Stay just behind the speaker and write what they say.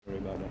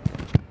about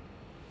that.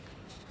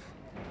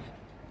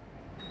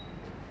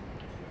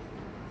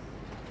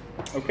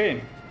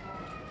 Okay.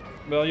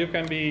 Well, you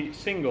can be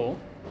single,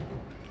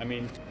 I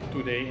mean,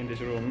 today in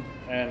this room,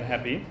 and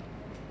happy.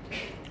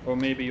 Or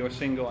maybe you're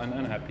single and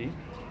unhappy.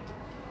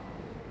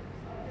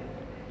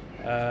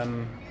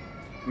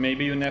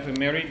 Maybe you never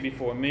married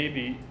before.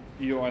 Maybe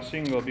you are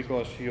single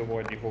because you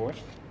were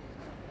divorced.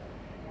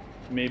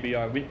 Maybe you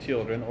are with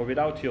children or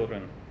without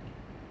children.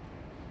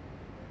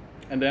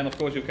 And then, of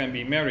course, you can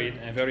be married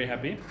and very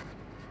happy.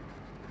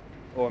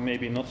 Or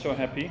maybe not so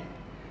happy,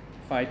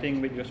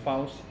 fighting with your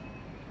spouse.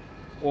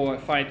 Or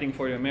fighting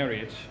for your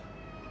marriage.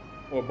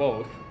 Or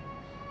both.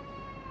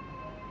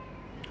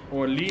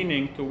 Or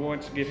leaning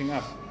towards giving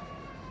up.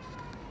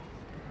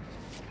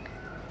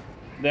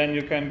 Then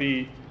you can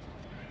be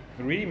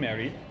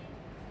remarried,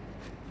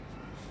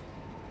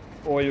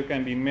 or you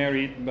can be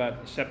married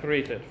but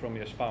separated from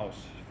your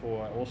spouse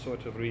for all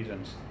sorts of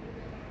reasons.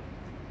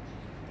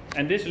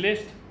 And this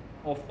list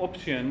of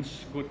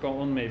options could go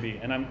on maybe,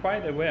 and I'm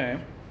quite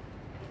aware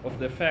of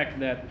the fact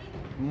that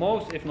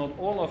most, if not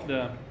all of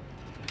the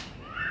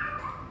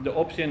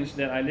options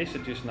that I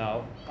listed just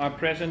now are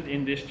present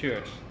in this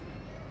church.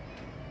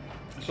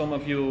 Some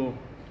of you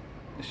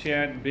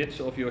shared bits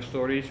of your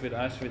stories with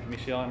us, with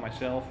Michelle and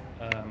myself,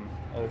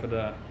 over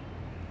the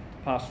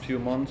past few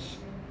months.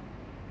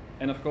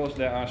 And of course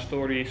there are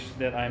stories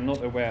that I'm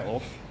not aware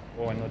of,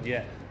 or not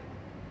yet.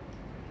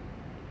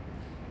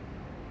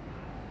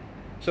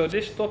 So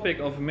this topic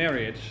of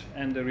marriage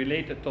and the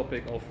related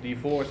topic of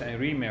divorce and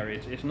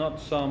remarriage is not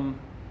some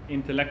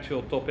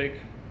intellectual topic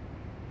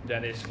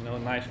that is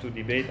nice to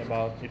debate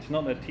about. It's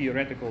not a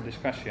theoretical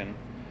discussion.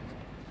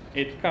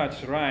 It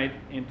cuts right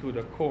into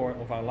the core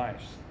of our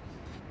lives.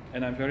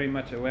 And I'm very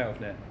much aware of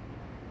that.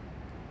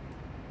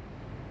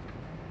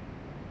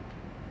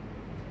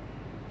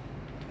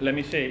 Let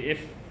me say,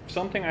 if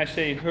something I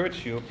say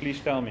hurts you,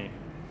 please tell me.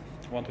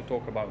 I want to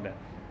talk about that.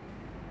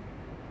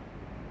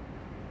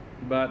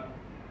 But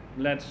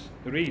let's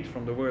read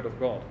from the Word of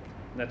God.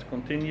 Let's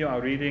continue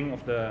our reading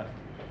of the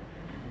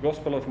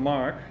Gospel of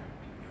Mark.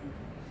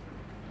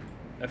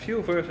 A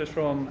few verses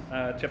from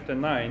chapter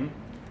 9,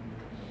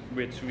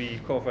 which we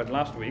covered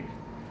last week,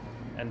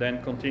 and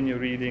then continue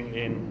reading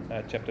in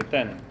chapter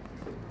 10.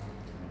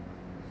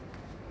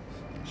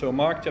 So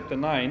Mark chapter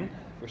 9,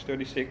 verse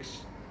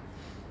 36.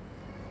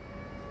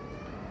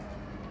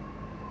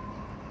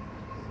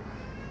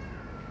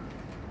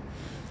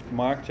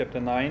 Mark chapter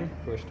 9,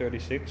 verse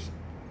 36.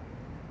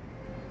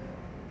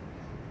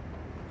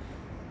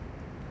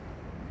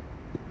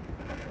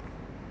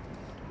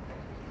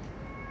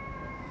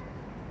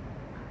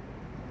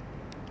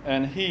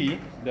 And he,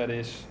 that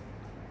is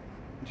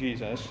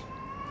Jesus,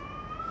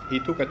 he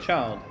took a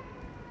child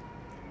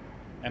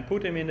and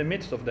put him in the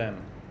midst of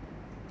them,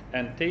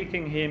 and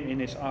taking him in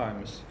his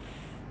arms,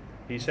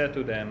 he said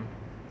to them,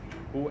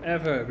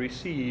 "Whoever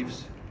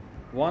receives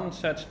one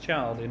such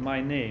child in my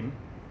name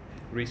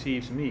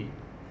receives me,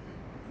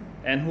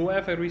 and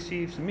whoever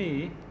receives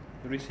me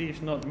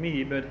receives not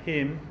me, but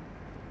him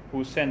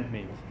who sent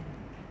me."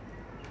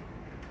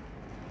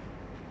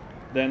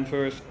 Then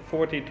verse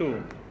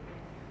 42.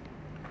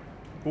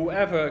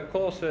 "Whoever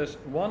causes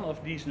one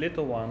of these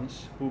little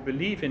ones who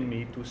believe in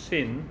me to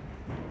sin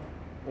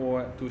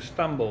or to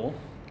stumble,"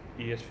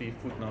 ESV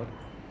footnote,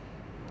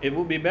 "it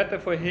would be better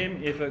for him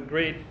if a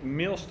great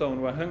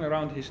millstone were hung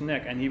around his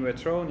neck and he were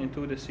thrown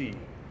into the sea."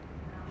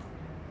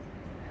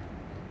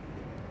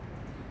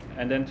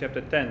 And then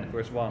chapter 10,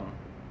 verse 1.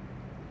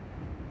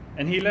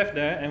 "And he left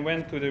there and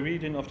went to the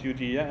region of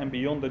Judea and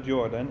beyond the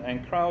Jordan,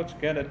 and crowds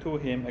gathered to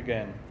him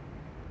again.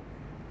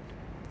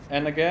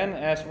 And again,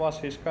 as was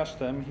his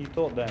custom, he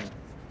taught them.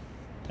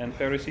 And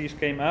Pharisees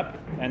came up,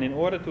 and in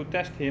order to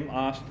test him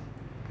asked,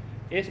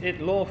 'Is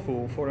it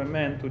lawful for a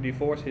man to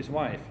divorce his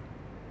wife?'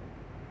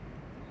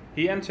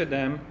 He answered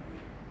them,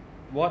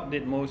 'What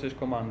did Moses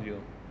command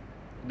you?'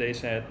 They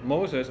said,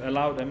 'Moses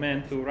allowed a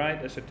man to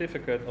write a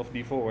certificate of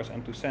divorce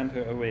and to send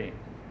her away.'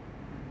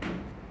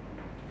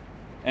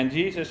 And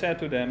Jesus said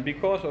to them,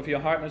 'Because of your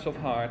hardness of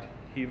heart,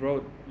 he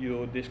wrote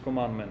you this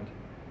commandment.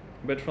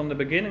 But from the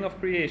beginning of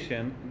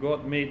creation,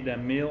 God made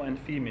them male and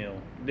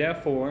female.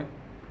 Therefore,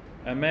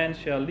 a man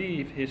shall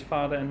leave his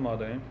father and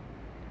mother,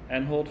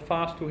 and hold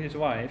fast to his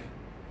wife,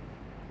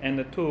 and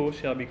the two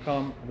shall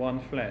become one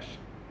flesh.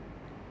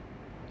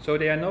 So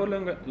they are no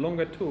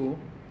longer two,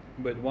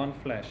 but one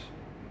flesh.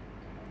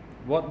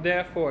 What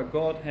therefore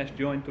God has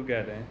joined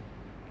together,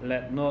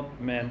 let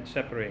not man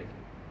separate.'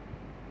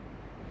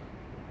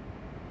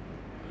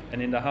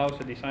 And in the house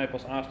the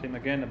disciples asked him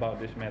again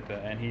about this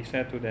matter, and he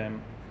said to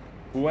them,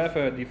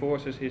 'Whoever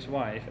divorces his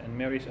wife and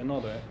marries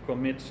another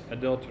commits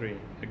adultery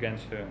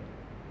against her.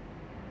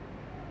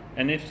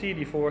 And if she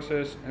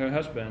divorces her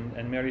husband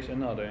and marries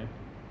another,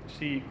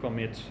 she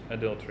commits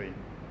adultery.'"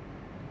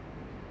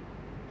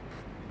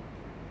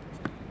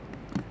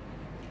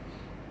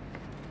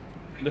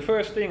 The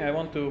first thing I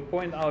want to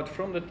point out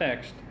from the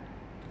text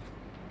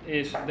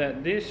is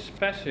that this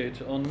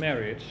passage on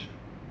marriage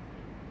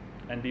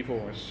and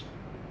divorce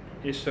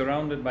is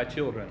surrounded by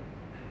children.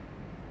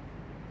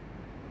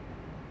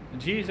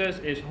 Jesus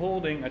is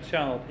holding a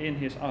child in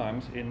his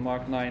arms in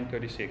Mark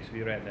 9:36.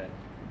 We read that.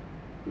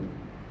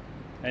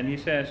 And he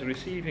says,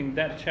 receiving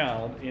that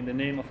child in the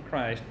name of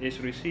Christ is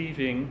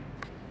receiving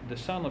the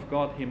Son of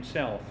God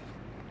himself.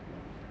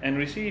 And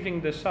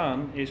receiving the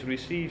Son is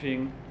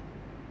receiving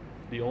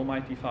the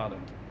Almighty Father.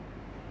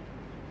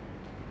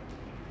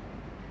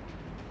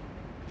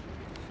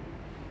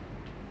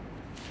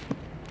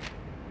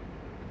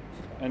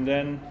 And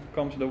then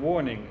comes the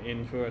warning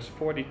in verse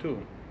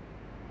 42.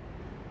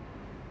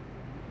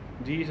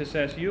 Jesus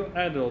says, you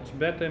adults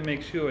better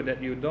make sure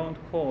that you don't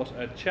cause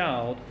a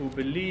child who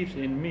believes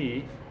in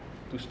me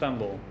to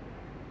stumble.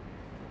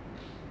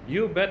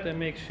 You better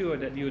make sure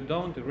that you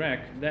don't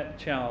wreck that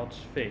child's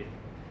faith.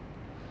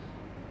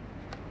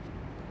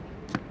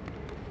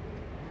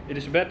 It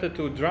is better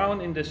to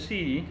drown in the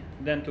sea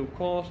than to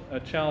cause a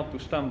child to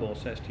stumble,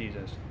 says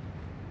Jesus.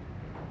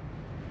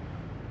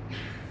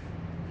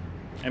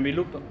 And we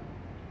looked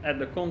at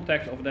the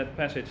context of that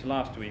passage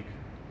last week.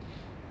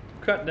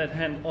 Cut that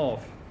hand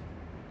off.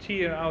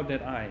 Tear out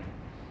that eye.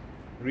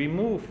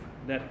 Remove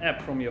that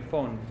app from your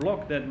phone.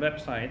 Block that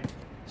website.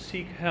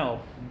 Seek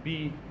help.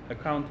 Be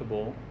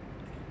accountable.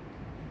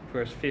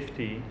 Verse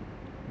 50.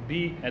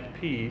 Be at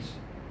peace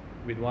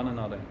with one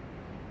another.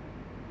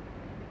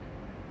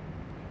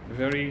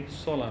 Very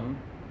solemn,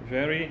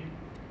 very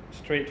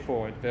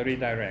straightforward, very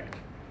direct.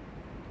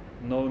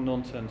 No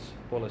nonsense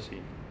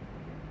policy.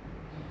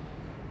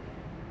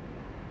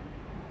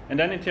 And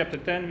then in chapter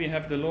 10 we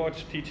have the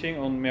Lord's teaching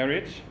on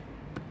marriage.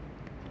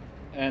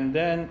 And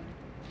then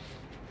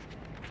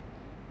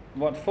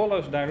what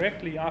follows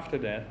directly after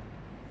that,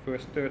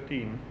 verse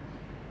 13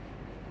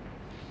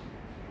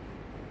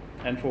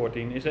 and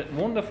 14, is that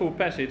wonderful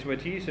passage where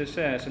Jesus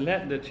says,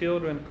 let the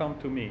children come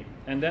to me.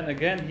 And then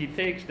again he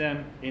takes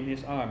them in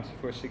his arms,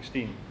 verse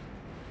 16.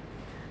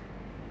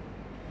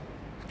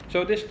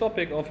 So this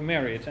topic of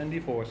marriage and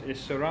divorce is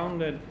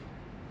surrounded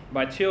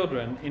by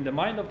children in the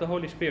mind of the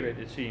Holy Spirit,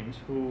 it seems,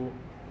 who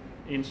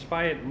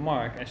inspired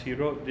Mark as he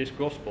wrote this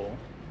gospel.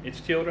 It's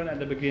children at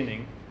the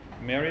beginning,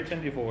 marriage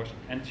and divorce,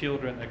 and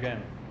children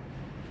again.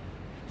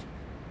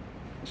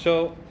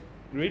 So,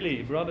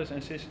 really, brothers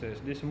and sisters,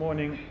 this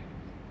morning,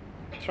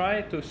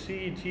 try to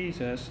see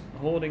Jesus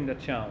holding the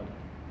child.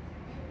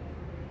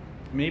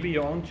 Maybe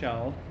your own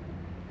child,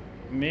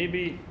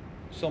 maybe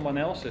someone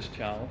else's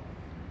child,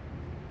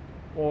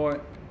 or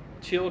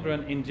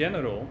children in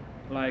general,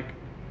 like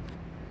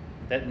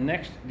that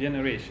next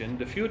generation,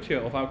 the future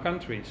of our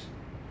countries.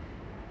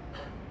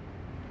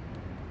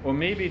 Or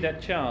maybe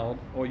that child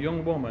or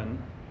young woman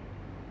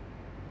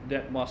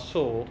that was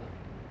sold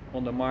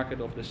on the market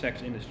of the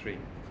sex industry.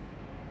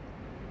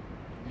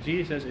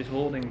 Jesus is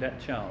holding that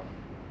child.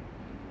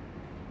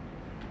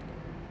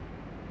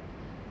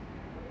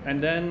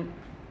 And then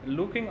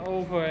looking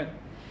over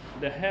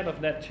the head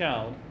of that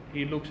child,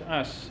 he looks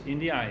us in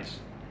the eyes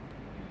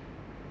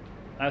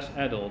as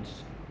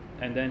adults,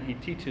 and then he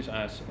teaches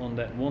us on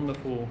that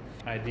wonderful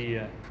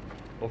idea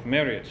of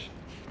marriage.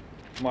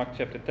 Mark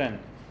chapter 10.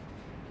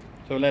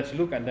 So let's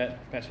look at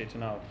that passage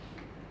now.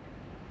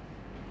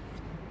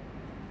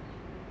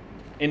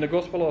 In the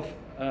Gospel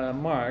of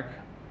Mark,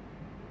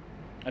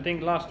 I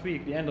think last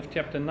week, the end of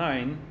chapter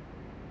 9,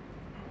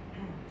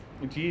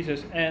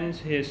 Jesus ends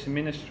his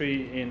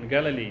ministry in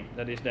Galilee,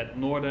 that is that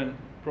northern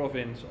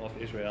province of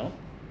Israel.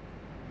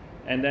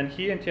 And then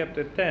here in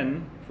chapter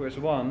 10, verse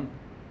 1,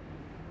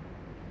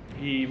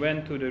 he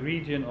went to the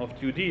region of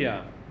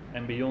Judea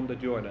and beyond the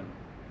Jordan.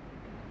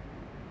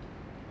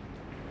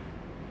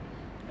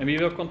 And we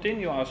will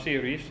continue our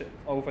series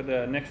over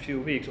the next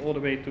few weeks, all the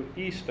way to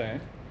Easter,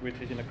 which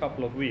is in a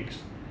couple of weeks.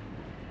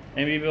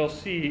 And we will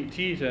see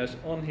Jesus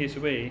on his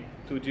way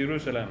to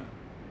Jerusalem.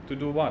 To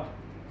do what?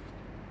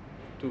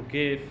 To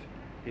give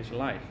his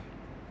life.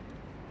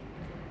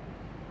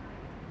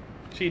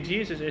 See,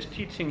 Jesus is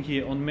teaching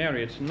here on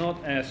marriage,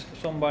 not as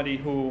somebody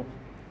who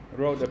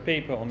wrote a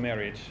paper on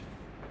marriage,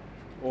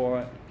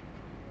 or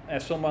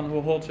as someone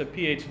who holds a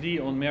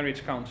PhD on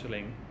marriage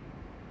counseling.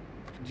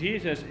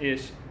 Jesus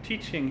is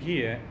teaching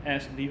here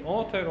as the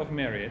author of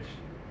marriage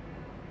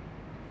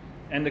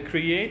and the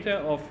creator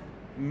of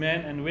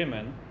men and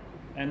women,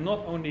 and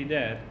not only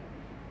that,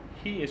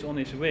 he is on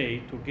his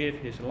way to give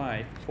his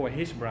life for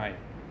his bride.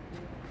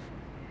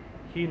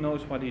 He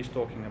knows what he is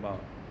talking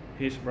about.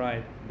 His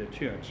bride, the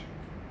church.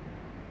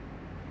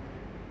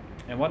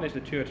 And what is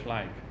the church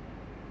like?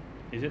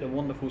 Is it a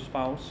wonderful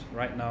spouse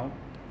right now?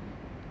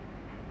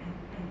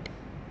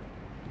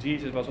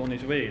 Jesus was on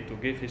his way to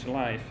give his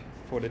life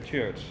for the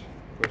church,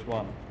 verse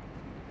 1.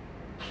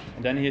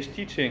 And then he is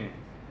teaching,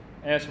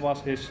 as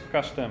was his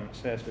custom,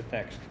 says the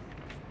text.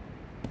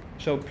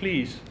 So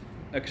please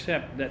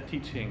accept that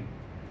teaching.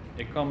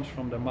 It comes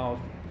from the mouth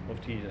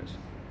of Jesus.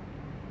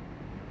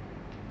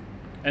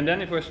 And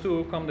then in verse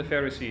 2 come the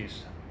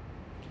Pharisees.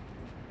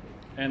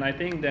 And I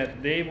think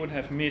that they would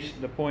have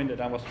missed the point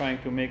that I was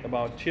trying to make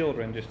about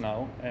children just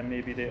now. And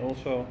maybe they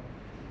also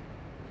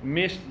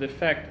missed the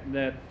fact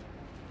that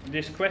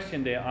this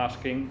question they are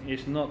asking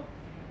is not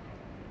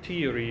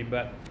theory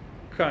but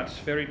cuts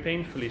very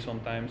painfully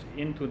sometimes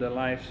into the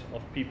lives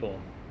of people.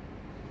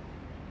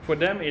 For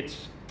them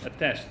it's a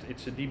test,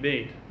 it's a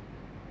debate.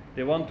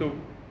 They want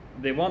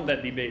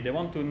that debate. They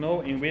want to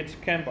know in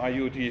which camp are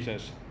you,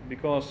 Jesus,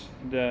 because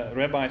the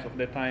rabbis of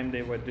that time,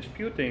 they were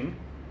disputing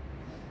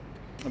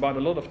about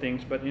a lot of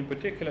things, but in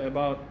particular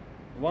about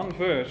one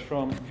verse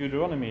from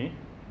Deuteronomy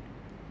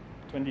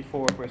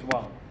 24 verse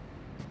 1,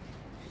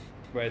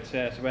 where it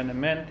says, when a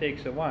man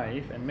takes a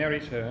wife and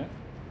marries her,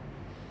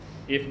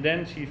 if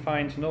then she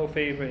finds no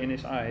favor in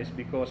his eyes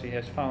because he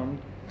has found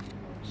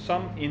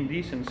some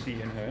indecency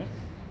in her,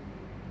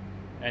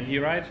 and he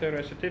writes her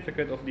a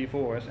certificate of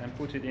divorce and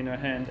puts it in her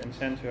hand and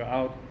sends her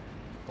out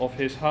of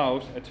his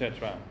house,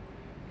 etc.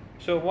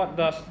 So what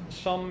does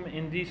some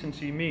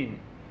indecency mean?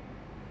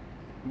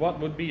 What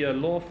would be a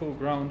lawful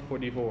ground for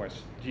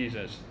divorce,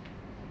 Jesus?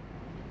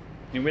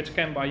 In which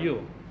camp are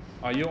you?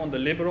 Are you on the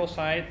liberal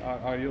side, or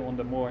are you on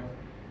the more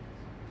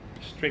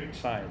strict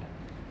side?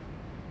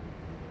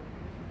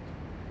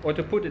 Or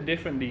to put it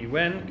differently,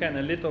 when can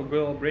a little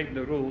girl break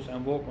the rules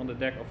and walk on the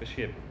deck of a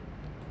ship?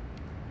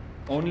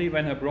 Only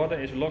when her brother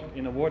is locked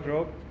in a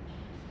wardrobe?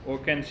 Or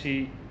can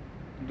she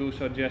do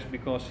so just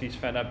because she's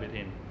fed up with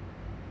him?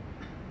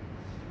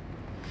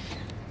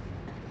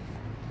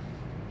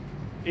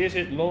 Is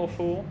it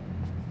lawful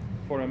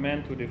for a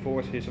man to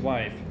divorce his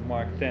wife?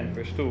 Mark 10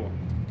 verse 2.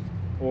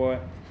 Or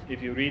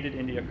if you read it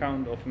in the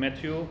account of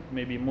Matthew,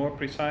 maybe more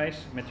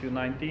precise, Matthew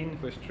 19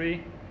 verse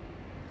 3.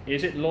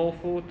 Is it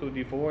lawful to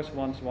divorce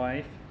one's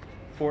wife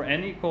for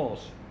any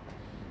cause?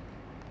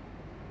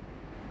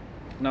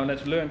 Now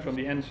let's learn from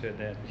the answer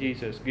that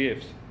Jesus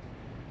gives.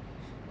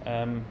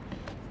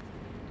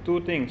 Two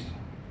things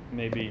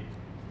maybe.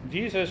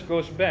 Jesus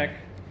goes back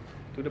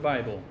to the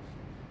Bible.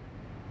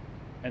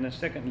 And then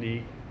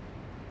secondly,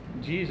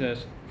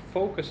 Jesus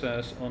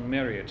focuses on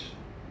marriage,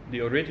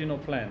 the original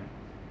plan,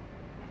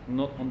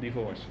 not on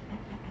divorce.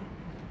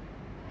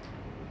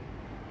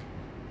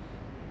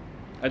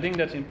 I think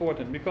that's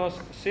important because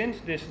since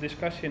this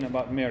discussion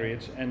about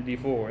marriage and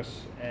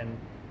divorce and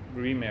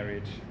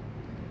remarriage,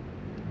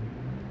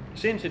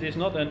 since it is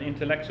not an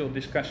intellectual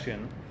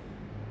discussion,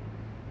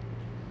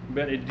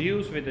 but it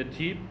deals with the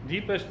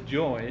deepest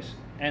joys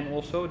and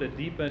also the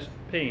deepest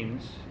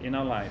pains in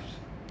our lives,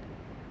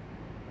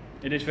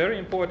 it is very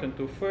important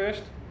to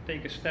first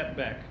take a step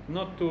back,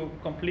 not to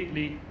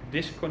completely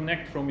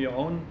disconnect from your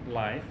own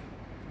life,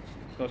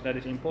 because that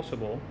is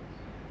impossible,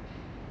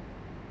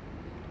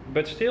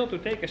 but still to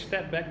take a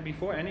step back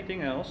before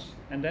anything else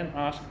and then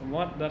ask,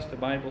 what does the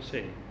Bible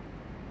say?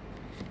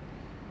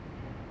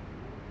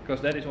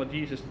 Because that is what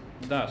Jesus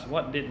does.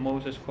 What did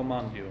Moses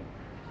command you?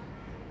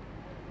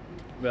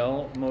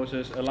 Well,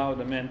 Moses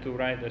allowed a man to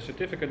write a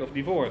certificate of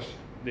divorce,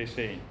 they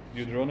say.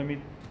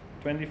 Deuteronomy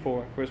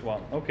 24 verse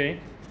 1. Okay,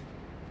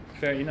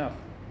 fair enough.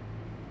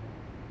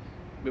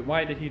 But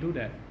why did he do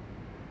that?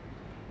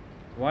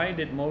 Why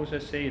did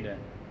Moses say that?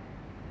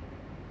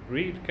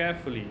 Read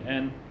carefully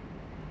and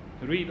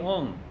read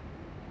on.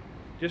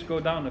 Just go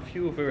down a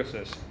few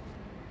verses.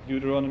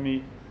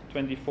 Deuteronomy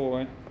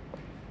 24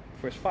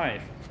 verse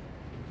 5.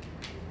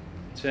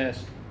 It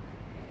says,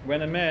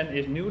 when a man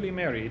is newly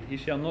married, he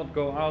shall not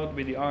go out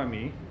with the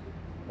army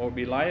or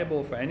be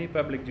liable for any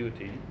public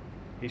duty.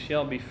 He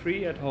shall be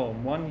free at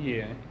home 1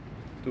 year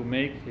to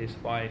make his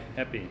wife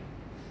happy.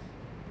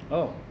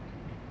 Oh,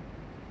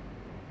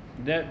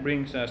 that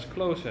brings us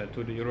closer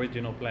to the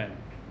original plan.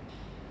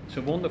 It's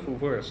a wonderful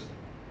verse.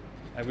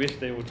 I wish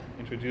they would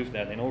introduce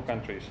that in all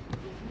countries.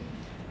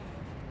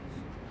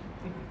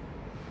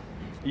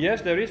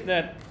 Yes, there is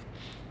that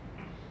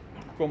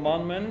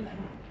commandment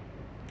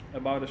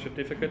about a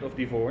certificate of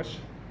divorce.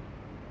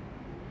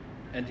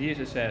 And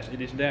Jesus says it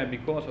is there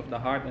because of the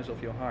hardness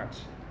of your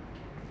hearts.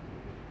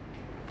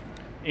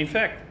 In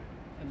fact,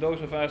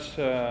 those of us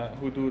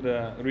who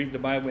read the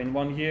Bible in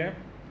 1 year,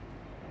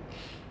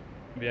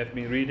 we have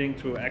been reading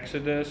through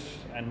Exodus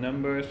and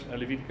Numbers,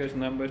 Leviticus,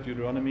 Numbers,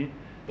 Deuteronomy.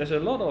 There's a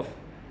lot of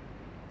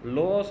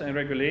laws and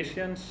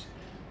regulations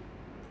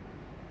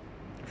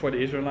for the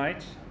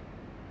Israelites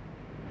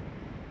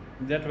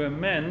that were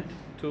meant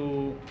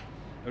to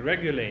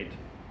regulate,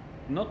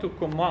 not to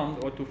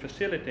command or to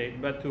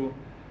facilitate, but to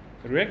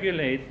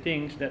regulate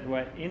things that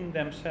were in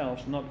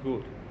themselves not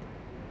good.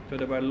 So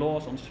there were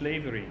laws on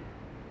slavery,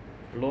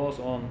 laws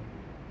on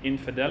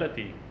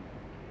infidelity,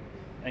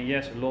 and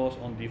yes, laws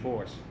on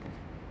divorce.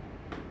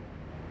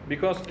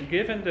 Because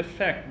given the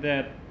fact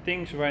that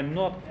things were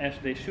not as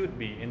they should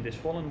be in this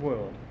fallen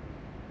world,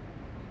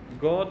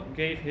 God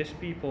gave his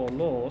people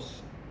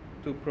laws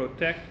to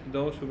protect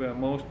those who were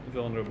most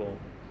vulnerable.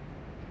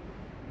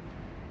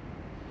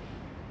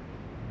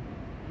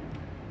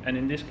 And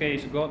in this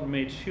case, God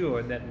made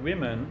sure that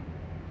women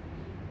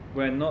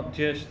were not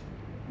just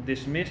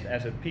dismissed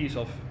as a piece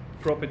of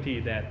property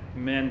that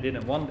men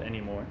didn't want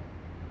anymore.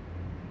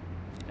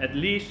 At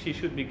least she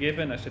should be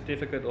given a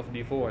certificate of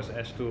divorce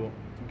as to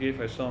give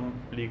her some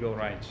legal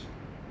rights.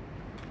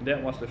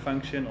 That was the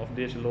function of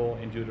this law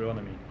in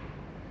Deuteronomy.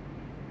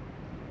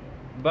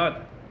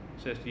 But,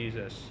 says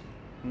Jesus,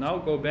 now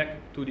go back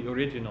to the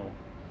original.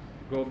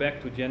 go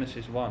back to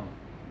Genesis 1.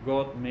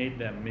 God made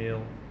them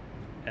male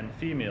and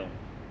female.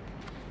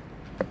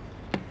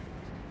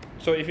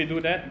 So if you do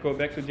that, go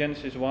back to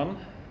Genesis 1,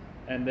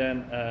 and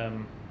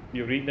then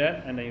you read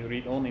that, and then you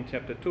read on in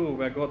chapter 2,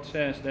 where God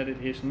says that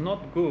it is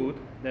not good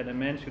that a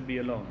man should be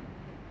alone.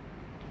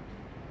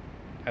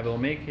 I will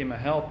make him a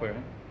helper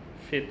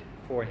fit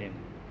for him.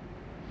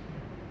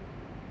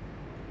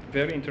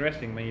 Very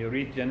interesting when you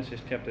read Genesis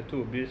chapter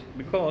 2,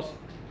 because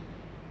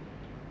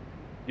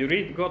you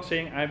read God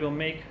saying, I will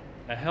make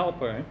a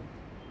helper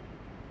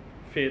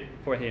fit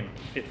for him,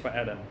 fit for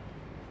Adam.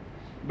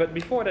 But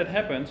before that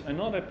happens,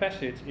 another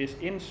passage is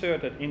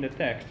inserted in the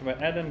text where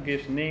Adam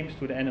gives names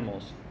to the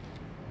animals.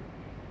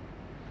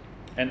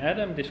 And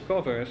Adam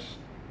discovers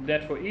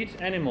that for each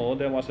animal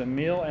there was a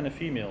male and a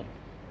female.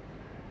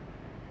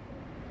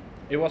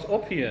 It was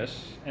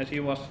obvious as he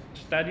was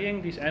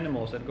studying these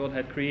animals that God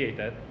had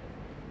created,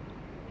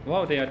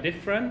 wow, they are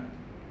different,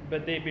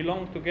 but they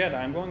belong together.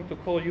 I'm going to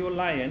call you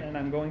lion, and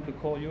I'm going to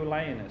call you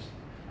lioness.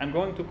 I'm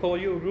going to call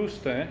you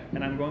rooster,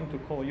 and I'm going to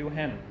call you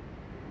hen.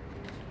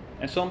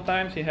 And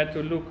sometimes he had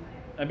to look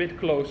a bit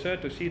closer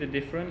to see the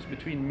difference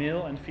between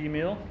male and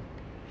female.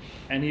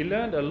 And he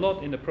learned a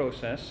lot in the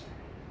process.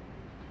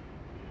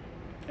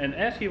 And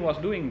as he was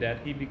doing that,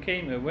 he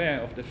became aware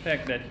of the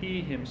fact that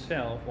he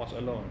himself was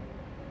alone.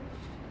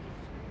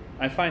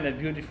 I find that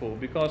beautiful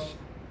because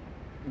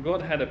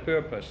God had a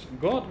purpose.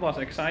 God was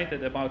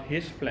excited about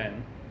his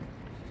plan.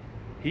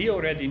 He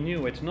already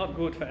knew it's not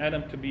good for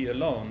Adam to be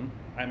alone.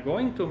 I'm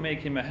going to make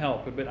him a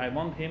helper, but I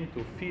want him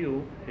to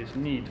feel his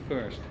need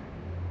first.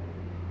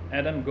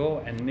 Adam, go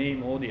and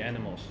name all the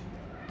animals.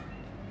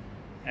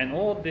 And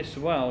all this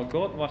while,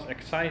 God was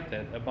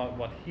excited about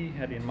what he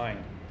had in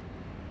mind.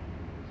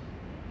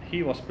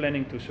 He was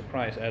planning to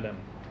surprise Adam.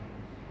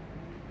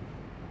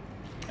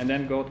 And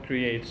then God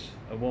creates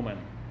a woman,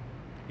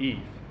 Eve.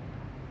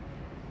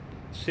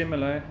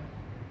 Similar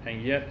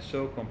and yet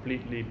so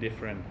completely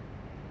different.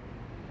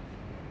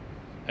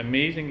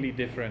 Amazingly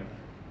different.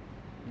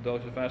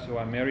 Those of us who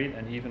are married,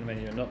 and even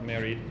when you're not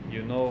married,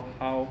 you know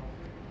how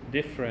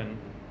different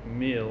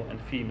male and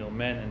female,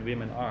 men and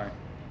women are.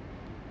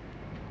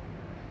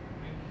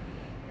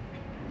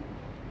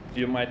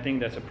 You might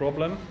think that's a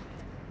problem.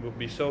 It would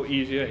be so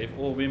easier if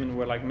all women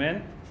were like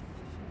men,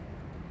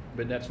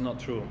 but that's not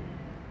true.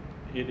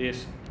 It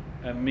is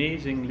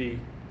amazingly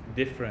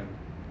different,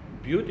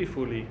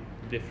 beautifully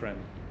different,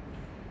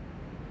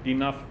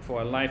 enough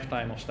for a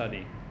lifetime of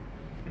study.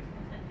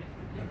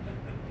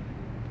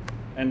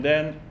 And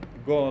then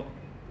God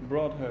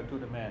brought her to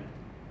the man.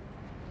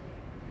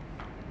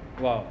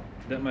 Wow,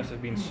 that must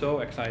have been so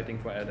exciting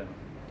for Adam.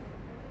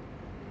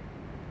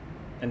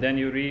 And then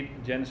you read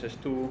Genesis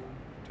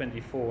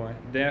 2:24.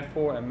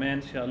 Therefore a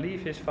man shall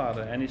leave his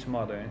father and his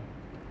mother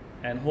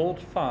and hold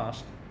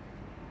fast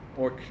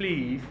or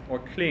cleave or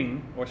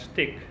cling or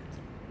stick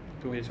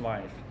to his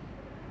wife,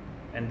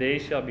 and they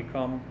shall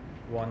become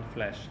one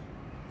flesh.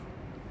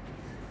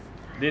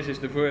 This is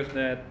the verse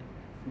that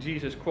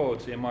Jesus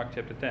quotes in Mark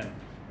chapter 10.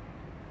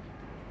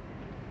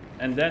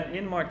 And then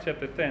in Mark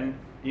chapter 10,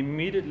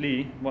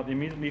 what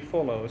immediately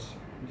follows,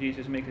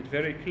 Jesus makes it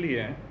very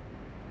clear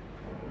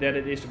that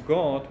it is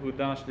God who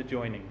does the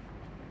joining.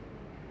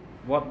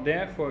 What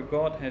therefore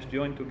God has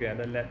joined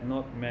together, let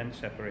not man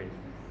separate.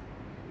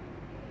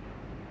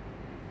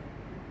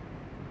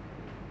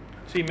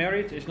 See,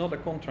 marriage is not a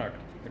contract.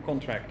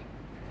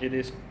 It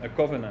is a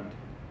covenant.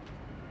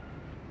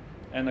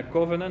 And a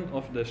covenant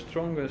of the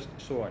strongest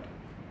sort.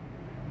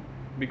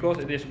 Because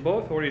it is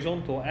both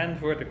horizontal and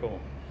vertical.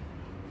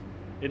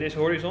 It is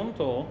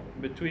horizontal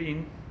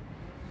between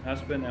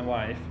husband and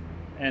wife,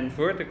 and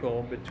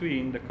vertical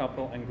between the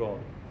couple and God.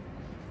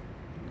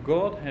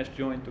 God has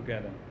joined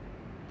together.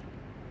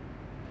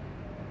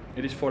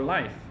 It is for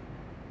life.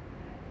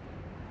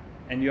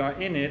 And you are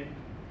in it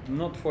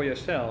not for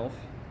yourself.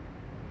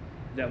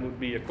 That would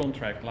be a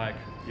contract like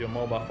your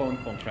mobile phone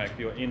contract.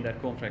 You're in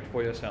that contract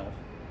for yourself.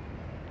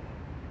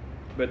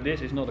 But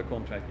this is not a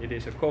contract. It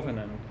is a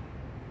covenant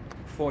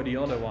for the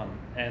other one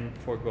and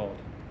for God.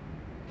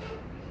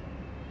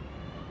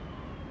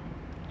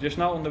 Just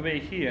now on the way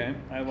here,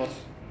 I was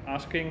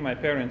asking my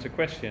parents a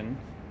question,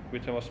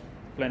 which I was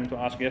planning to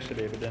ask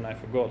yesterday, but then I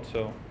forgot.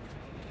 So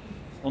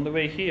on the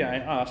way here, I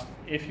asked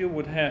if you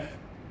would have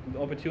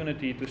the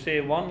opportunity to say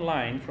one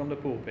line from the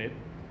pulpit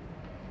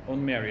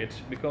on marriage,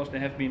 because they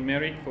have been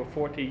married for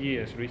 40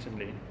 years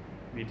recently.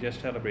 We just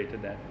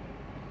celebrated that.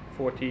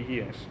 40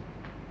 years.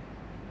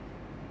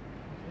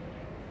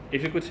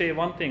 If you could say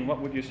one thing, what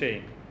would you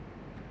say?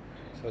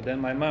 So then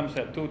my mom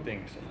said two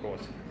things, of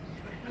course.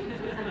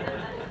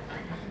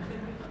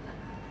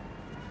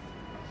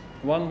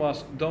 One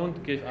was,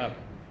 don't give up.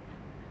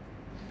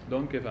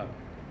 Don't give up.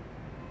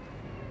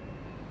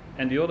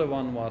 And the other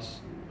one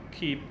was,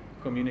 keep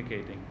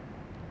communicating.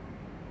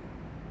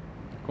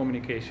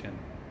 Communication.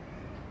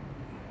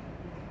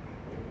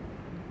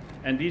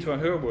 And these were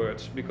her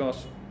words,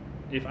 because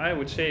if I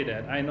would say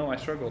that, I know I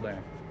struggle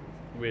there.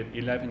 With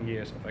 11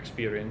 years of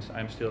experience,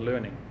 I'm still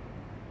learning.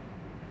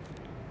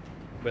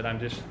 But I'm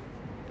just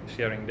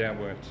sharing their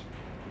words.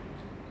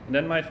 And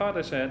then my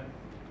father said,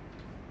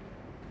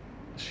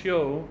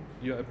 show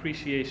your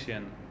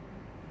appreciation,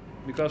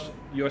 because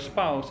your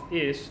spouse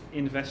is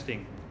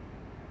investing.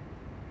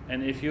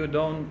 And if you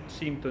don't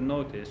seem to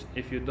notice,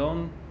 if you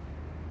don't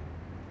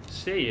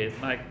say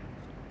it like,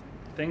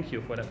 thank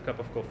you for that cup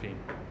of coffee.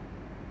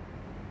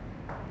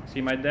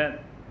 See, my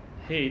dad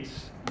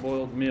hates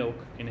boiled milk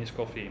in his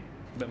coffee,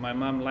 but my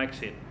mom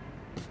likes it.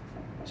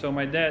 So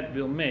my dad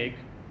will make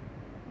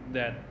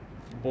that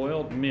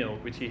boiled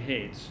milk, which he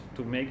hates,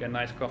 to make a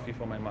nice coffee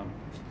for my mom.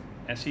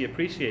 And she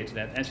appreciates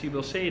that, and she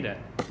will say that.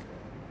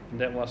 And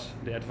that was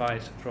the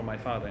advice from my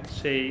father.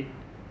 Say,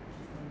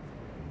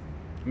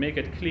 make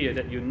it clear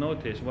that you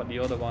notice what the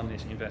other one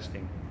is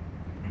investing.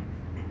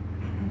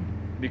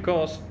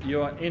 Because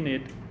you are in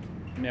it,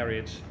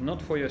 marriage,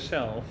 not for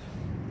yourself,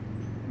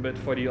 but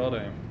for the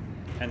other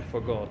and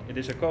for God. It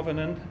is a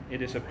covenant,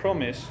 it is a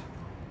promise,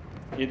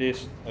 it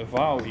is a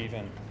vow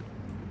even.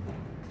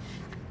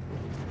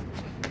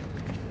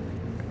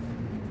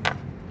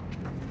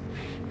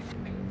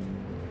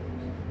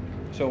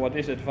 So what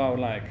is that vow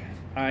like?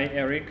 I,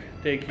 Eric,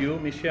 take you,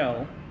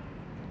 Michelle,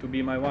 to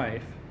be my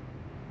wife,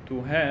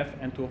 to have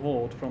and to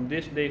hold from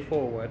this day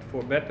forward,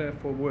 for better,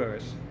 for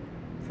worse,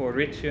 for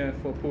richer,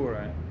 for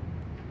poorer,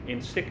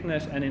 in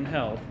sickness and in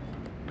health,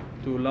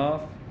 to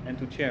love and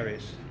to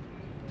cherish,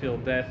 till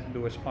death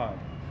do us part.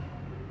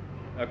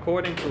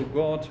 According to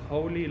God's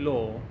holy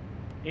law,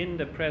 in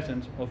the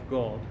presence of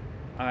God,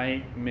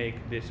 I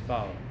make this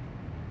vow.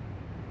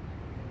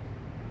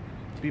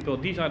 People,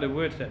 these are the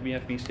words that we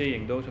have been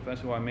saying, those of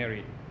us who are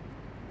married.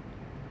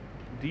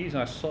 These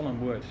are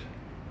solemn words.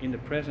 In the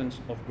presence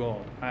of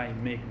God, I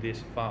make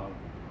this vow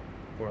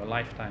for a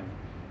lifetime.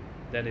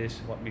 That is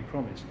what we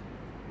promised.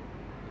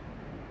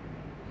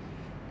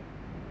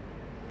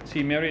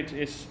 See, marriage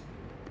is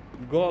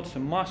God's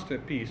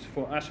masterpiece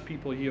for us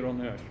people here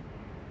on earth.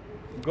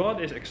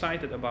 God is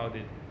excited about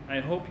it. I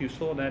hope you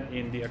saw that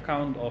in the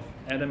account of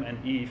Adam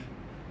and Eve,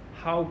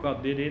 how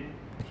God did it.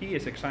 He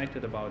is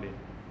excited about it.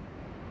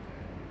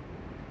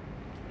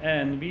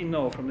 And we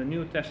know from the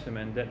New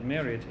Testament that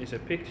marriage is a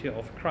picture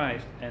of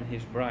Christ and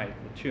his bride,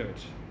 the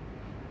church.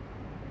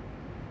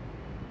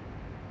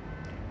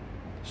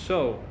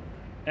 So,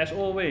 as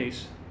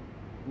always,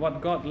 what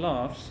God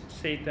loves,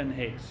 Satan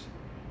hates.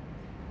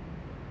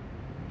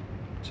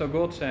 So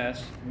God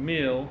says,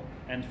 male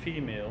and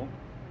female,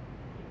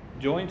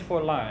 joined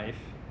for life,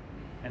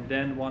 and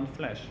then one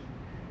flesh.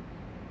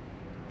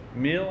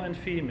 Male and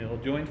female,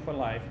 joined for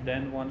life,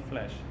 then one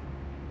flesh.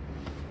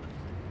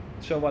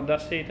 So what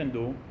does Satan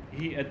do?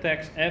 He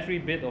attacks every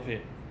bit of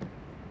it.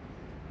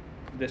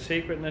 The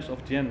sacredness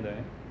of gender,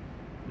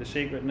 the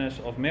sacredness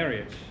of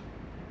marriage,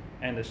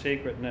 and the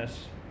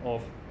sacredness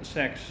of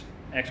sex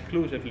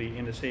exclusively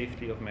in the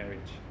safety of marriage.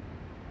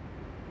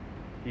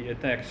 He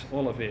attacks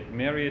all of it.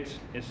 Marriage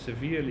is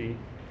severely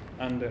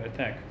under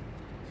attack.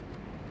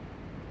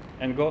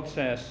 And God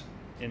says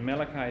in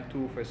Malachi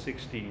 2 verse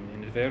 16,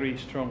 in very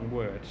strong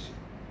words,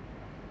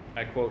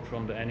 I quote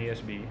from the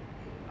NASB,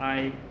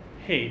 I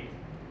hate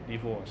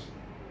divorce.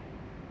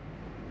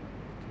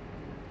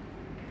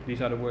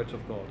 These are the words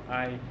of God.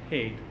 I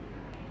hate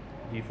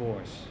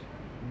divorce,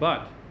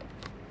 but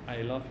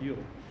I love you.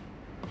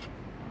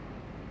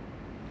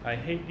 I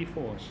hate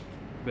divorce,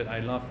 but I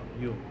love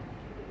you.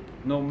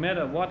 No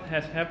matter what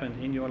has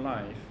happened in your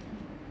life,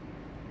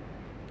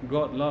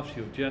 God loves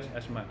you just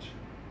as much.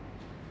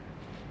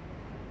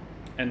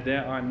 And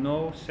there are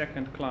no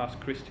second-class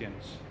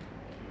Christians.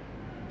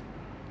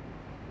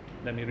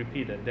 Let me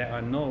repeat it. There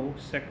are no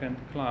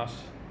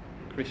second-class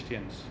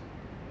Christians.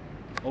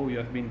 Oh, you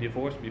have been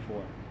divorced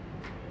before.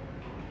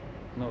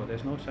 No,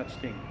 there's no such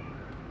thing.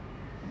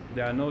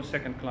 There are no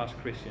second-class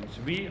Christians.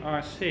 We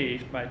are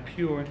saved by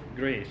pure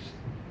grace,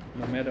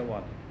 no matter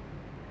what.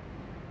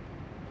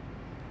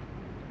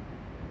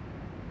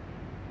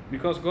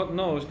 Because God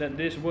knows that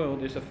this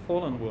world is a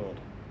fallen world.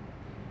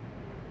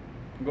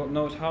 God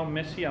knows how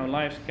messy our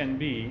lives can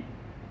be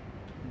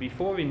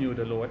before we knew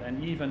the Lord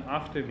and even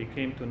after we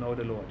came to know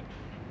the Lord.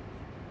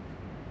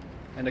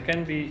 And there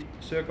can be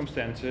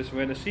circumstances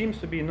where there seems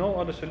to be no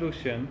other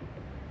solution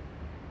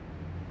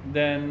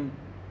than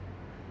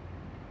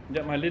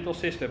that my little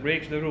sister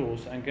breaks the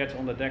rules and gets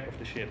on the deck of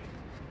the ship.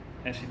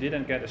 And she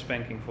didn't get a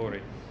spanking for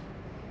it.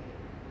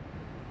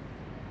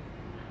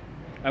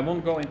 I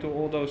won't go into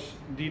all those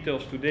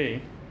details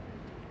today,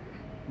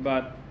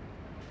 but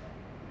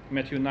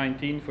Matthew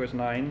 19 verse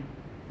 9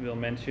 will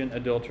mention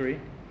adultery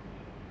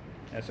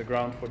as a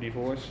ground for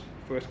divorce.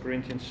 1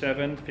 Corinthians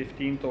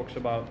 7:15 talks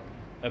about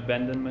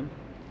abandonment.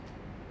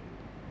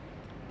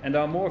 And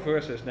there are more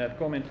verses that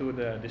come into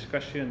the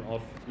discussion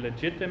of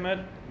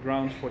legitimate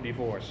grounds for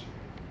divorce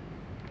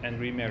and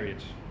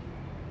remarriage.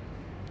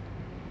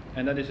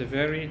 And that is a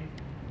very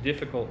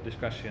difficult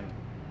discussion.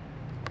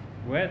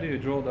 Where do you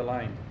draw the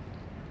line?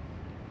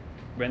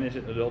 When is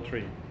it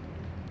adultery?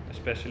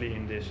 Especially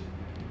in this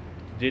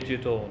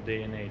digital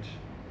day and age.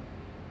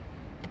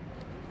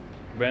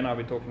 When are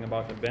we talking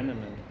about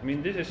abandonment? I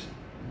mean, this is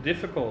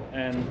difficult,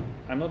 and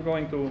I'm not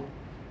going to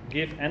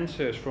give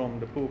answers from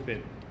the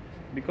pulpit,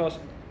 because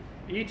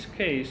Each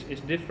case is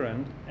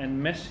different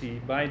and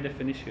messy by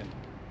definition.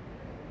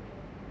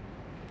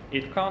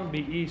 It can't be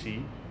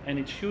easy, and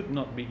it should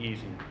not be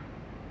easy.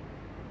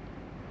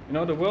 You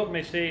know, the world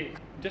may say,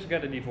 just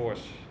get a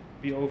divorce,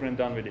 be over and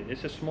done with it.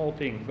 It's a small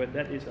thing, but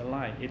that is a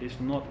lie. It is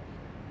not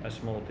a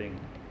small thing.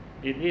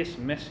 It is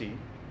messy,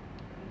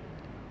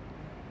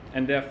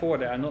 and therefore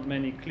there are not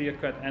many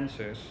clear-cut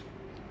answers,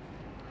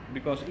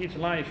 because each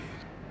life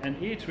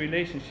and each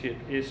relationship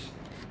is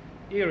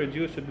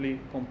irreducibly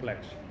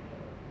complex.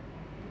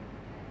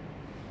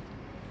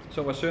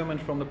 So a sermon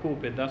from the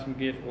pulpit doesn't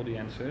give all the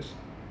answers.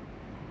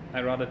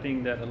 I rather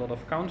think that a lot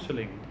of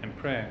counseling and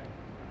prayer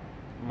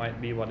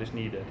might be what is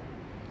needed,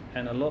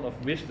 and a lot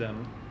of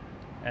wisdom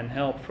and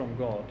help from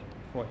God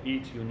for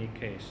each unique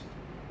case.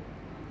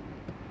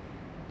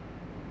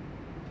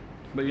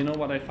 But you know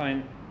what I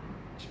find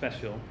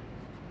special?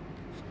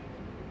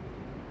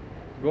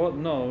 God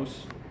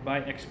knows by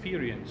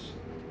experience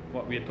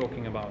what we are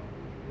talking about.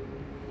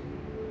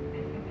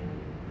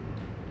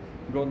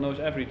 God knows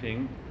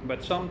everything,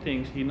 but some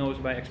things He knows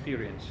by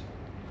experience,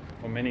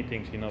 or many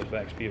things He knows by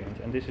experience,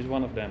 and this is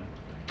one of them.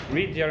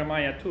 Read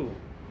Jeremiah 2,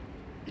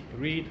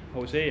 read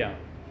Hosea,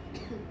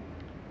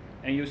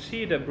 and you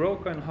see the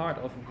broken heart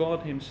of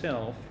God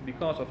Himself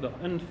because of the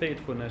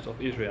unfaithfulness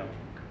of Israel.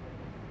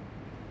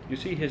 You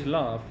see His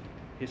love,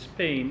 His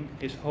pain,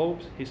 His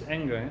hopes, His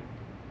anger,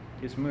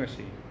 His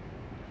mercy.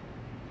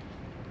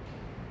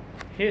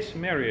 His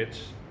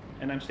marriage,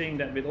 and I'm saying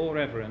that with all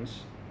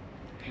reverence,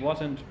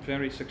 wasn't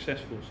very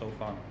successful so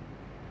far.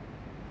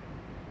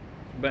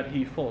 But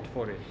He fought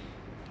for it.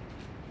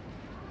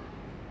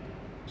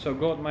 So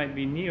God might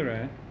be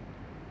nearer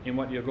in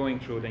what you're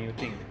going through than you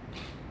think.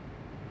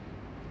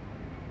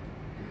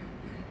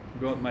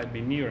 God might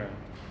be nearer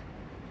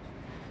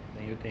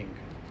than you think.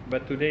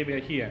 But today we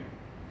are here.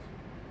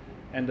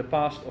 And the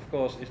past, of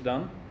course, is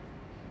done.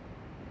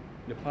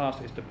 The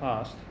past is the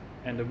past.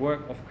 And the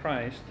work of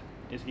Christ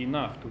is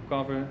enough to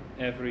cover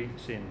every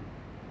sin.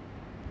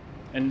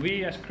 And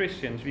we as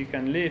Christians, we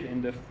can live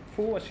in the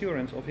full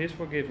assurance of His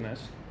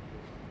forgiveness.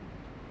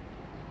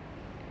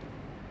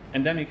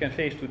 And then we can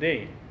face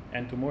today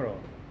and tomorrow.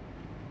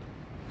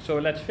 So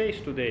let's face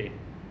today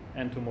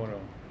and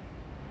tomorrow.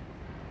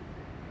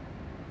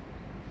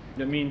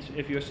 That means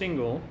if you're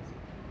single,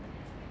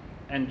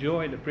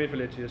 enjoy the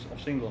privileges of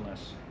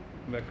singleness,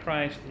 where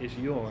Christ is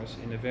yours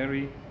in a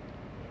very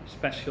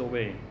special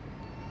way.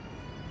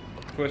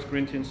 1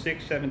 Corinthians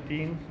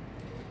 6:17,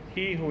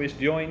 he who is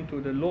joined to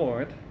the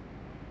Lord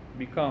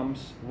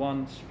becomes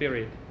one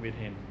spirit with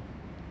Him.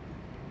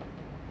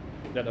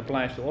 That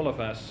applies to all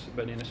of us,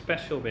 but in a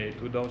special way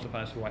to those of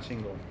us who are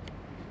single.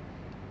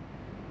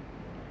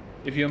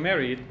 If you're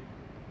married,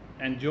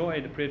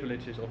 enjoy the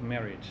privileges of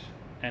marriage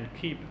and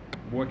keep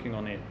working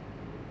on it.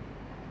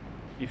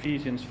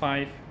 Ephesians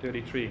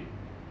 5:33,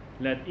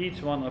 let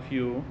each one of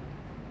you,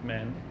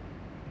 men,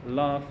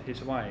 love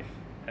his wife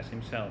as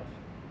himself,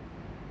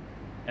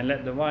 and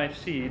let the wife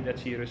see that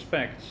she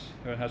respects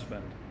her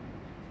husband.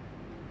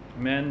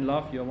 Men,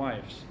 love your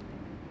wives.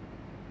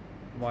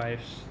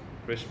 Wives,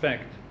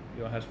 respect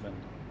your husband.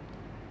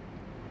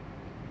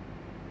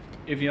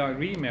 If you are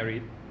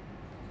remarried,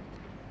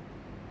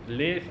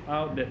 live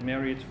out that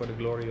marriage for the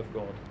glory of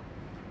God.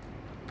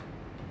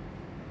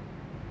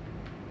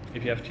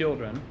 If you have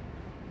children,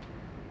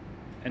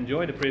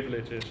 enjoy the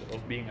privileges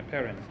of being a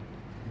parent.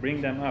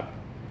 Bring them up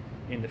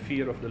in the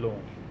fear of the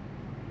Lord.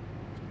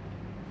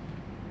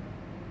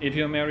 If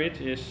your marriage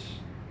is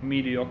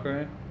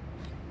mediocre,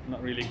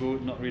 not really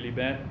good, not really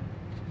bad,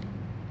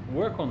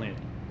 work on it.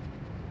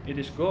 It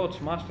is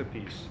God's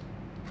masterpiece.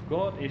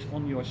 God is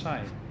on your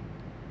side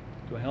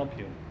to help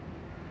you.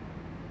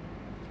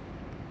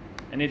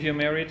 And if your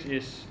marriage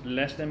is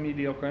less than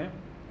mediocre,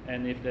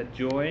 and if that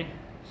joy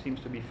seems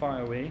to be far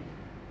away,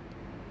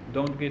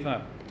 don't give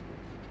up.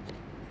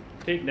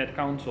 Take that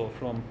counsel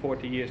from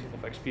 40 years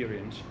of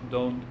experience.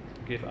 Don't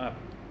give up.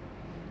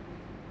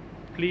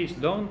 Please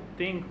don't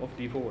think of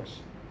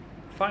divorce.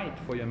 Fight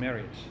for your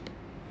marriage.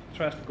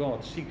 Trust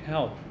God. Seek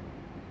help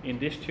in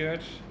this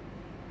church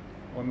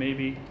or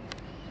maybe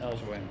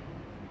elsewhere.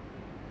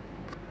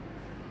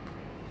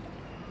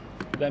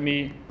 Let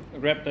me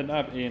wrap that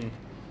up in,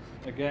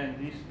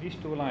 again, these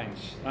two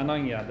lines.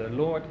 Ananya, the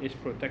Lord is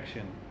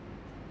protection.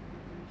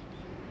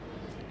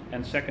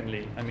 And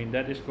secondly,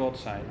 that is God's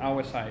side.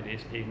 Our side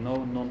is a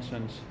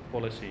no-nonsense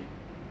policy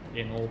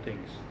in all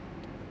things.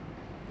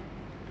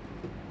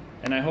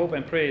 And I hope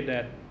and pray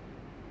that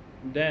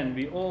then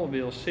we all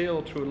will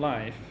sail through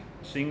life,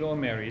 single or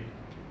married,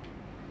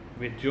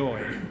 with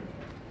joy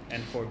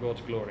and for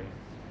God's glory.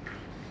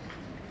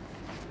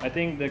 I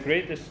think the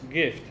greatest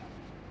gift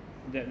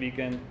that we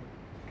can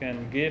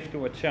give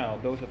to a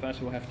child, those of us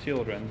who have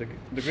children,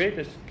 the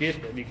greatest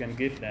gift that we can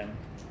give them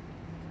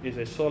is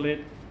a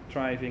solid,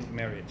 thriving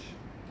marriage.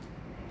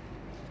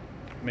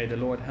 May the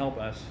Lord help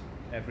us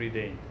every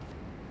day.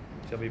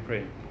 Shall we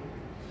pray?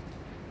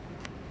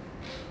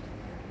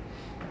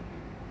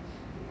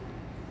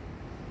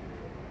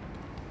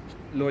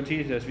 Lord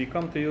Jesus, we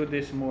come to you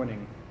this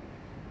morning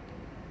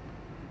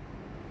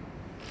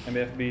and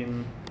we have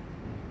been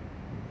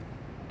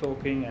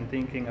talking and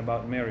thinking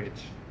about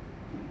marriage.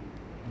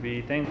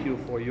 We thank you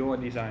for your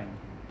design,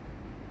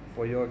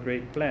 for your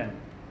great plan.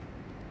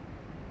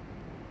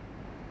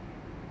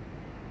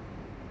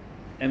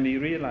 And we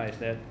realize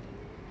that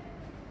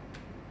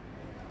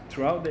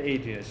throughout the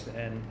ages,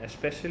 and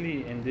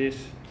especially in this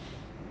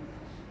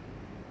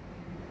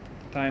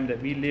time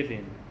that we live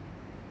in,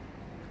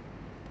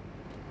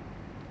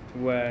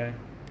 where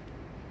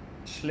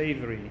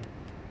slavery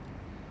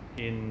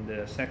in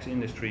the sex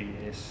industry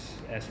is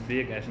as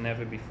big as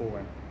never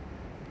before,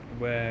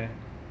 where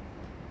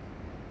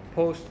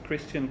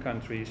post-Christian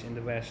countries in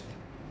the West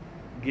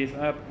give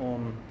up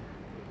on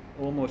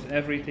almost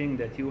everything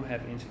that you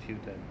have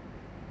instituted,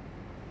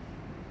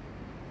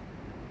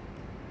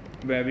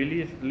 where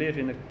we live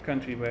in a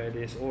country where it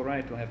is all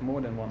right to have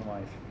more than one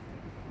wife,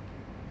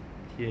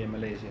 here in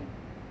Malaysia.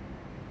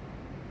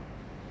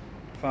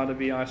 Father,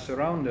 we are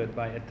surrounded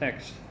by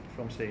attacks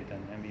from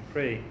Satan, and we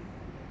pray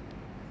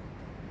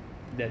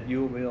that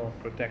you will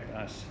protect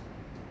us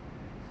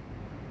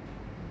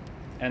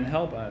and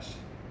help us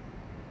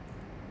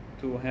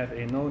to have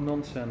a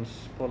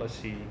no-nonsense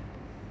policy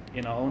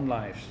in our own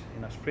lives,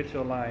 in our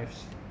spiritual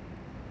lives,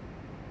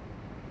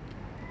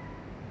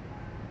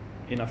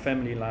 in our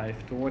family life,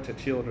 towards our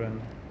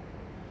children,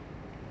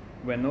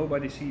 when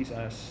nobody sees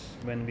us,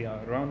 when we are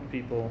around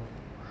people,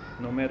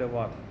 no matter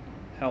what.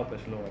 Help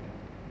us, Lord,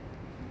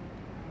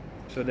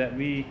 so that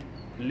we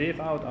live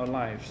out our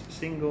lives,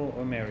 single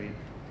or married,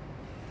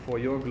 for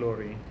your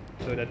glory,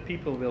 so that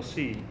people will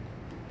see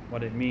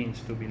what it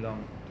means to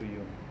belong to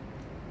you.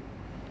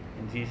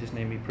 In Jesus'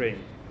 name we pray.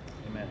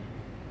 Amen.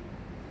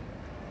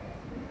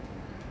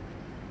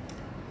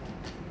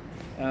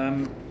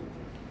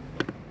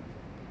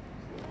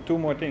 Two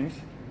more things.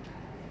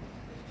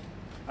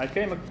 I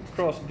came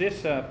across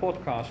this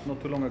podcast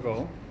not too long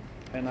ago,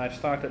 and I've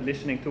started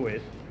listening to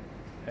it,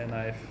 and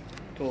I've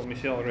told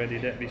Michelle already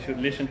that we should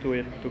listen to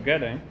it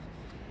together.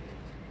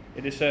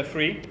 It is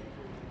free,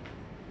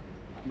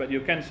 but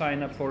you can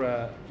sign up for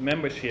a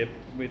membership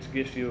which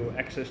gives you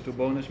access to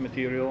bonus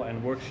material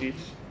and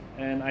worksheets,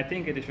 and I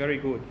think it is very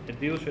good. It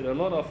deals with a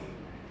lot of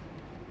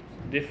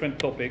different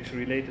topics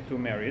related to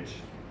marriage,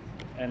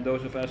 and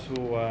those of us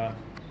who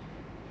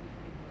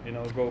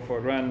go for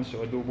runs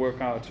or do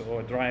workouts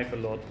or drive a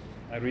lot,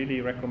 I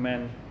really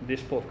recommend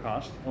this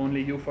podcast,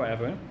 Only You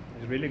Forever.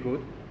 It's really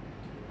good.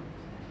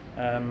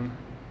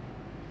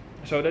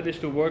 So that is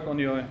to work on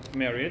your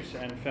marriage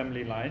and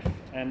family life.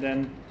 And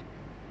then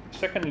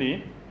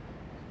secondly,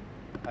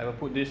 I will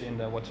put this in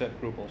the WhatsApp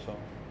group also.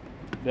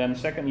 Then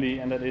secondly,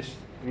 and that is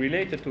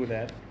related to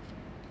that,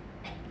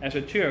 as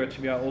a church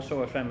we are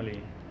also a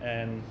family,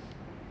 and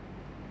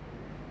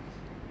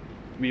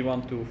we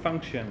want to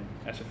function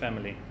as a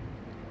family.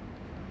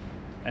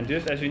 And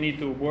just as we need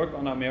to work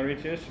on our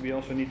marriages, we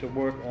also need to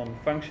work on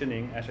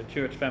functioning as a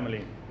church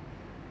family.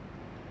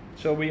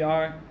 So we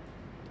are,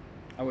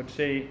 I would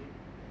say,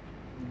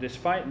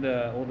 despite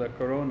all the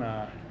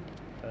corona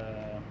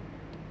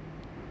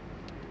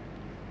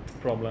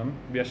problem,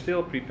 we are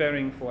still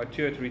preparing for a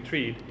church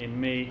retreat in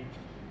May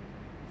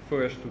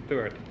 1st to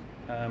 3rd.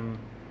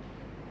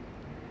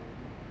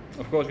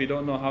 Of course, we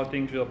don't know how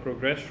things will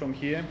progress from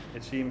here.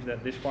 It seems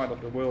that this part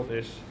of the world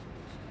is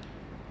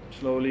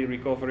slowly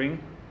recovering.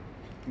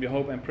 We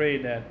hope and pray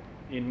that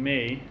in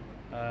May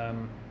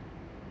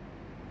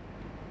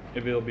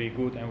it will be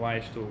good and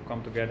wise to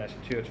come together as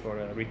a church for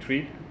a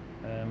retreat.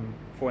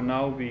 For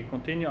now, we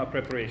continue our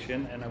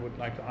preparation, and I would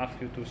like to ask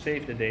you to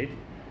save the date.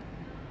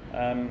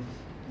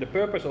 The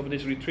purpose of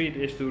this retreat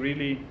is to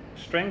really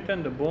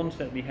strengthen the bonds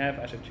that we have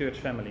as a church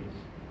family.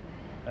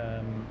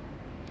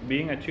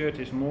 Being a church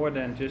is more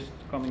than just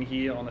coming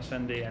here on a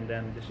Sunday and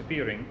then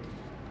disappearing.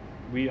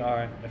 We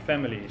are a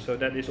family, so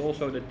that is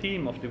also the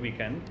theme of the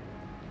weekend.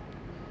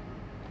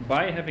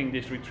 By having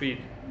this retreat,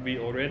 we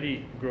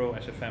already grow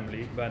as a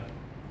family, but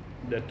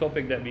the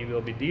topic that we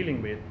will be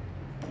dealing with,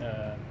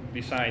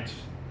 besides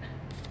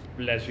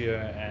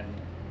leisure and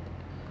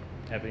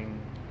having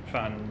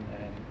fun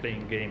and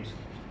playing games,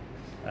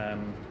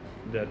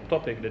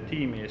 the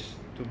theme is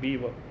to be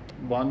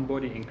one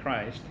body in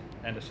Christ,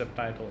 and the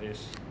subtitle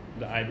is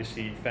the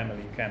IBC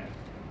Family Camp.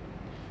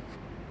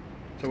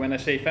 So when I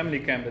say family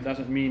camp, it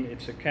doesn't mean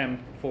it's a camp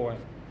for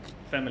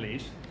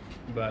families,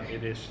 but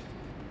it is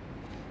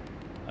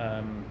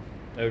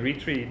a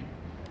retreat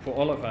for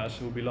all of us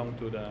who belong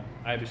to the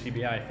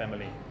IBCBI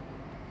family.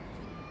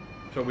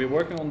 So we're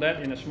working on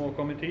that in a small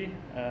committee,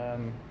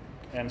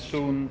 and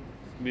soon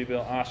we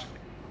will ask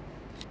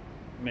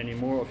many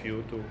more of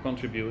you to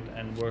contribute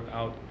and work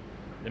out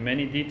the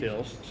many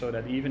details, so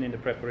that even in the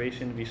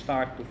preparation we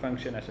start to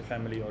function as a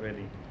family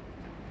already,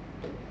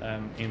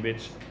 in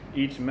which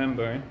each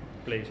member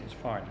plays its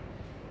part.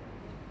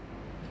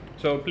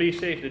 So please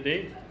save the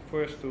date,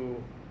 1st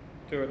to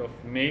 3rd of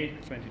May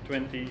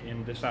 2020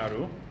 in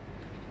Desaru,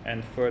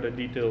 and further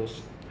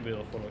details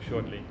will follow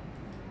shortly.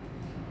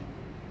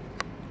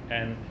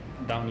 And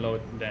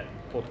download that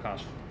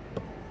podcast.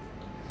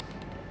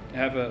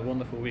 Have a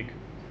wonderful week.